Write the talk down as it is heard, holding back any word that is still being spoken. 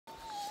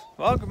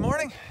Well, good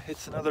morning.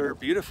 It's another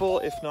beautiful,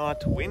 if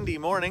not windy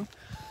morning.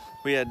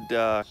 We had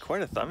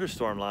quite a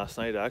thunderstorm last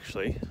night,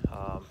 actually.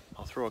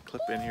 I'll throw a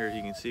clip in here so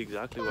you can see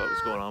exactly what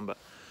was going on. But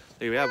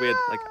yeah, we had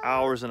like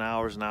hours and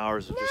hours and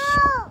hours of just...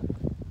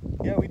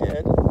 Yeah, we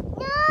did.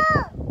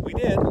 No! We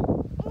did? No,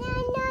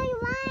 you're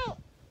right.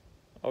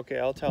 Okay,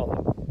 I'll tell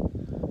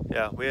them.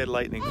 Yeah, we had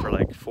lightning for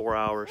like 4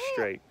 hours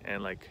straight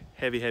and like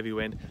heavy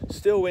wind.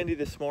 Still windy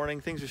this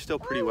morning. Things are still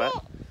pretty wet.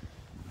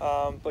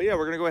 But yeah,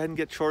 we're gonna go ahead and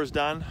get chores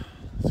done.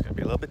 It's gonna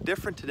be a little bit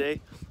different today.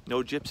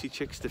 No gypsy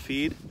chicks to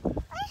feed,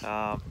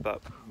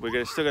 but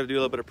we're still gotta do a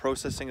little bit of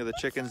processing of the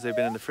chickens. They've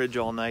been in the fridge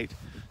all night,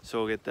 so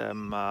we'll get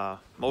them,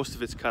 most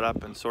of it's cut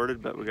up and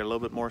sorted, but we got a little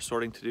bit more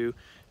sorting to do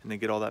and then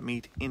get all that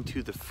meat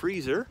into the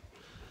freezer.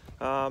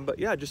 But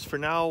yeah, just for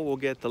now, we'll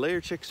get the layer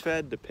chicks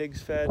fed, the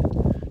pigs fed,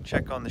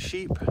 check on the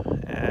sheep,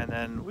 and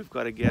then we've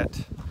got to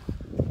get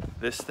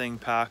this thing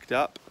packed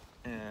up.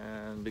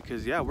 And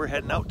because yeah, we're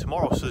heading out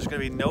tomorrow, so there's gonna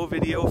be no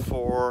video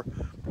for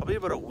probably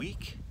about a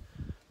week,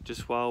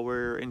 just while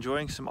we're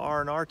enjoying some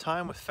R&R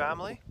time with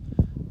family.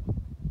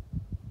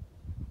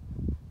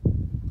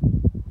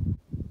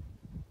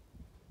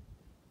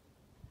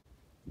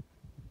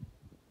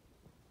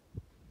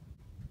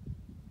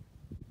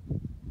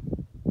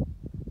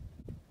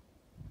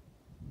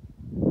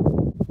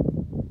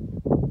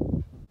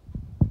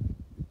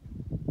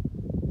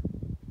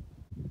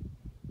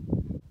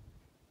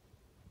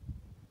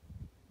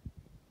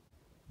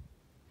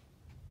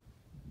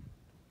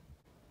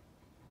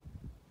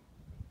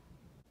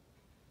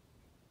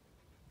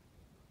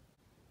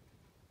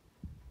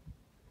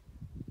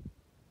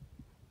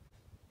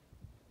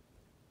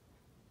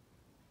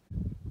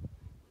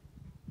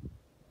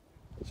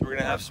 So we're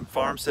gonna have some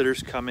farm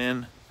sitters come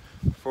in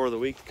for the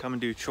week to come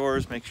and do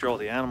chores, make sure all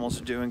the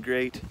animals are doing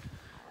great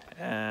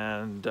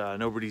and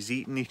nobody's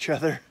eating each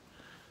other.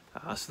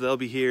 So they'll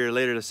be here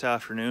later this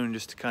afternoon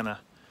just to kind of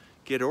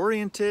get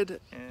oriented.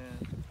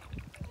 And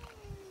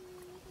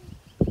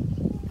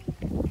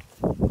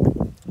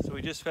so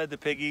we just fed the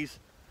piggies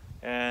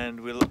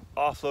and we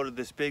offloaded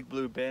this big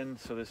blue bin.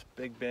 So this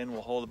big bin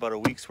will hold about a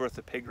week's worth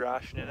of pig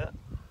ration in it.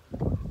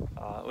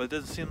 Well, it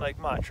doesn't seem like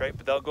much, right?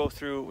 But they'll go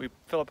through, we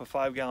fill up a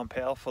 5-gallon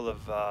pail full of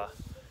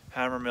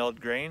hammer milled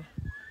grain,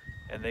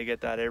 and they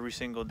get that every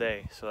single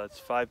day. So that's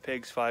 5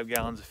 pigs, 5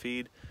 gallons of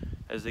feed.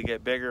 As they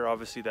get bigger,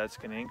 obviously that's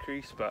going to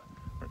increase, but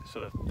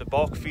so the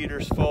bulk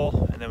feeder's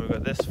full, and then we've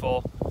got this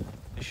full.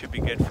 It should be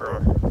good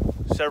for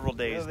several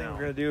days now. The other thing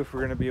we're going to do if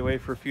we're going to be away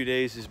for a few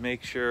days is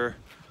make sure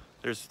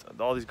there's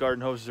all these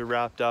garden hoses are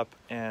wrapped up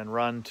and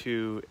run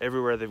to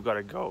everywhere they've got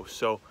to go.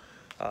 So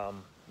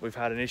we've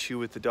had an issue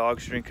with the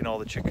dogs drinking all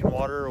the chicken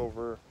water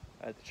over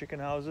at the chicken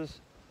houses.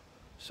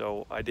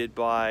 So I did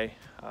buy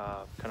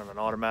kind of an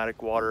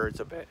automatic water.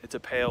 It's a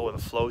pail with a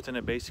float in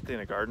it, basically,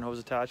 and a garden hose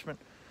attachment.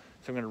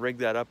 So I'm going to rig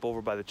that up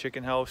over by the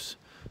chicken house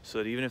so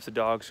that even if the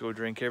dogs go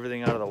drink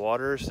everything out of the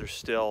waters, there's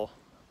still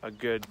a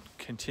good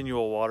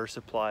continual water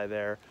supply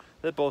there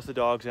that both the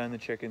dogs and the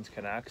chickens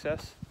can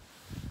access.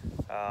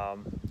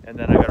 And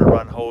then I got to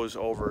run hose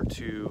over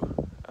to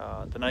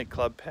the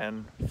nightclub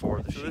pen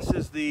for the sheep. So this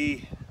is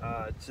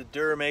it's a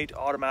Duramate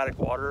automatic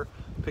water.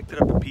 Picked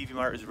it up at PV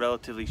Mart. It was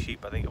relatively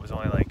cheap. I think it was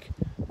only like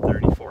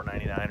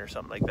 $34.99 or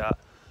something like that.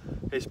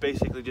 It's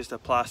basically just a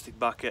plastic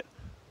bucket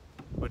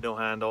with no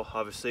handle,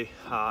 obviously,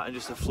 and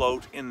just a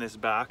float in this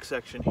back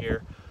section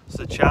here.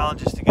 So the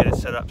challenge is to get it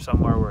set up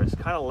somewhere where it's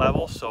kind of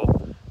level,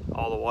 so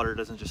all the water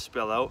doesn't just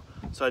spill out.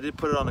 So I did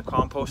put it on the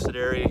composted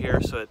area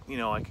here, so you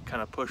know, I can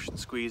kind of push and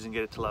squeeze and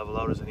get it to level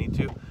out as I need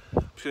to.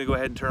 I'm just gonna go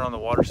ahead and turn on the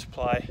water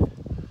supply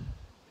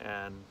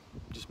and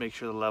just make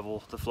sure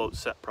the float's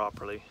set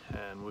properly,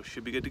 and we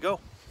should be good to go.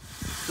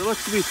 So it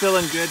looks to be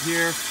filling good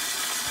here.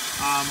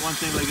 One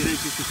thing, like, it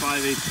is just a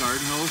 5/8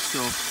 garden hose, so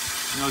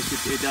you know,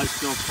 it does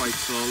fill quite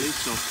slowly.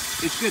 So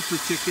it's good for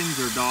chickens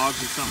or dogs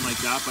or something like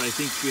that, but I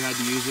think if we had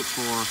to use it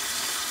for,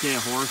 say, a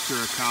horse or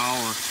a cow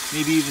or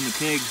maybe even the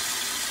pigs,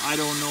 I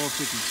don't know if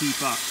it can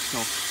keep up. So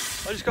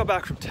I just got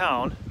back from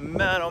town.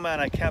 Man, oh man,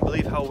 I can't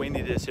believe how windy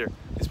it is here.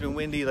 It's been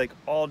windy like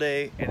all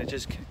day, and it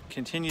just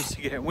continues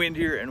to get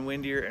windier and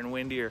windier and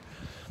windier.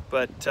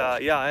 But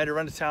yeah, I had to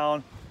run to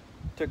town,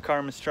 took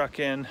Carmen's truck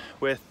in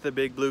with the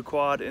big blue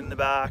quad in the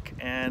back,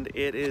 and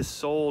it is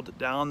sold.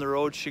 Down the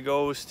road she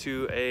goes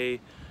to a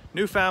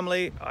new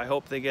family. I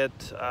hope they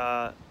get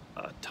a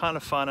ton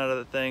of fun out of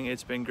the thing.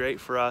 It's been great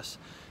for us.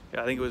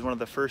 Yeah, I think it was one of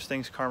the first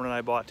things Carmen and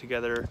I bought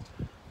together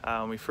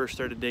when we first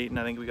started dating.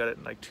 I think we got it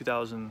in like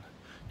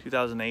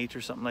 2008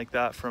 or something like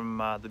that from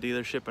the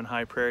dealership in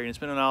High Prairie, and it's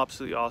been an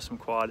absolutely awesome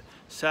quad.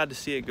 Sad to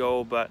see it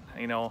go, but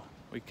you know,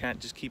 we can't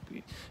just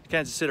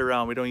sit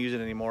around. We don't use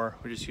it anymore.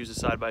 We just use it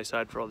side by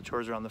side for all the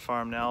chores around the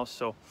farm now.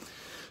 So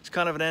it's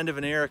kind of an end of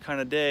an era kind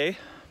of day,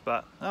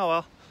 but oh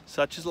well,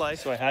 such is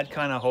life. So I had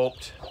kind of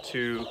hoped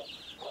to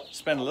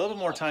spend a little bit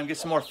more time, get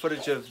some more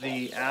footage of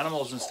the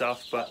animals and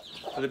stuff, but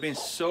with it being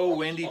so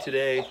windy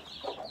today,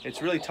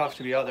 it's really tough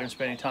to be out there and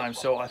spending time.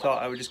 So I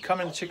thought I would just come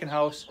in the chicken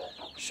house,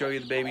 show you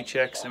the baby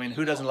chicks. I mean,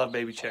 who doesn't love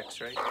baby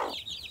chicks, right?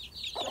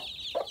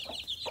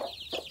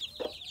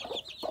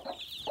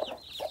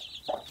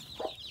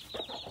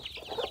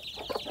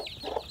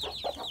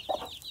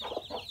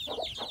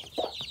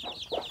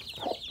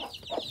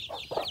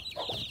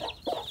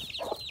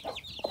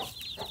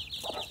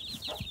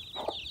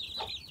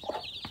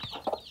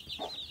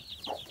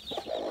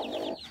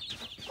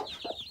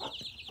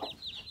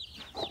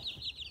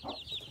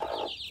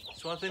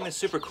 One thing that's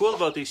super cool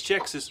about these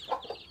chicks is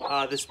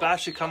this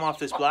batch should come off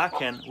this black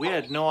hen. We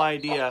had no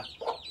idea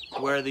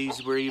where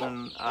these were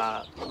even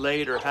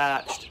laid or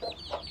hatched.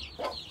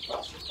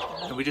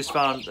 And we just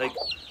found, like,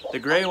 the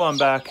gray one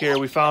back here,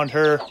 we found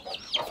her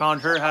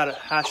had a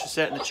hatch to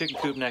set in the chicken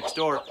coop next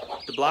door.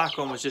 The black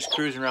one was just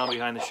cruising around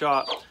behind the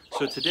shop.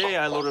 So today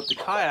I loaded up the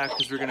kayak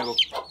because we're gonna go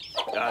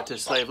to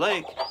Slave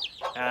Lake.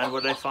 And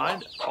what did I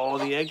find? All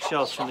the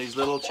eggshells from these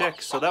little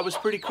chicks. So that was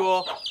pretty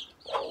cool.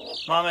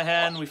 Mama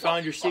hen, we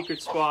found your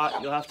secret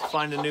spot. You'll have to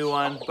find a new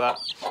one, but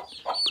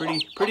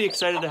pretty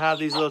excited to have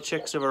these little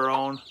chicks of our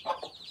own.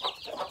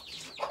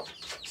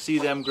 See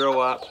them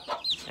grow up,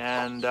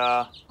 and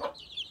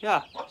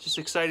yeah, just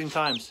exciting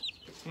times.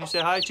 Can you say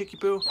hi, Chicky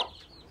Poo?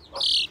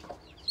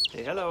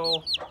 Say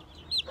hello.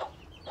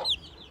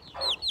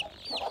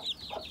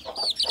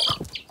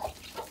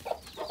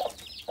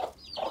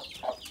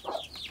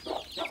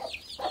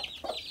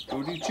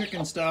 Go do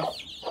chicken stuff.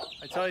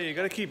 I tell you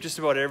gotta keep just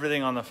about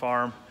everything on the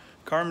farm.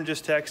 Carmen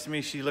just texted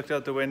me. She looked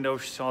out the window.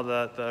 She saw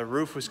that the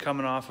roof was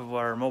coming off of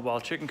our mobile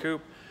chicken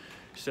coop.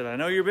 She said, I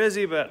know you're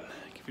busy, but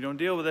if you don't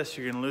deal with this,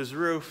 you're gonna lose the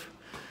roof.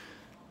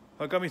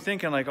 Well, it got me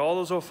thinking, like, all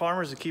those old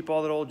farmers that keep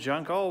all that old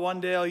junk, oh, one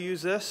day I'll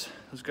use this.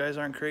 Those guys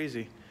aren't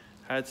crazy.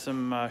 I had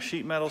some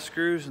sheet metal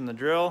screws in the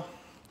drill.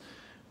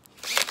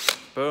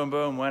 Boom,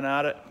 boom, went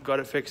at it, got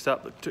it fixed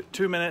up.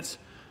 2 minutes,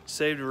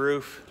 saved a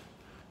roof,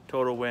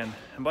 total win.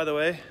 And by the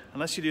way,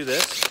 unless you do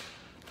this,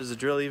 does the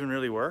drill even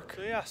really work?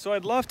 So yeah, so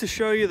I'd love to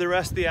show you the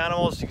rest of the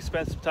animals. You can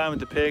spend some time with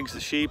the pigs,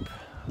 the sheep,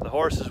 the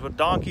horses, with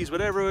donkeys,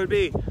 whatever it would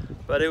be.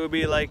 But it would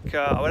be like,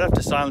 I would have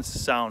to silence the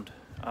sound.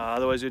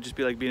 Otherwise it would just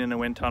be like being in a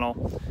wind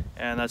tunnel,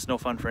 and that's no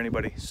fun for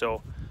anybody.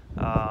 So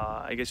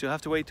I guess you'll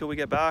have to wait till we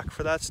get back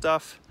for that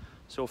stuff.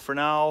 So for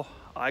now,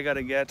 I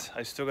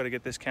still gotta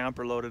get this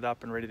camper loaded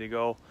up and ready to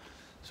go.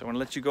 So I'm gonna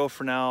let you go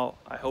for now.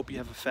 I hope you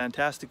have a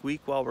fantastic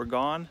week while we're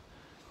gone.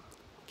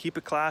 Keep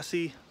it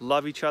classy,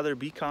 love each other,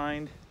 be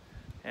kind,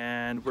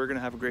 and we're gonna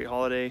have a great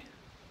holiday.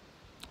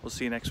 We'll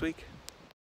see you next week.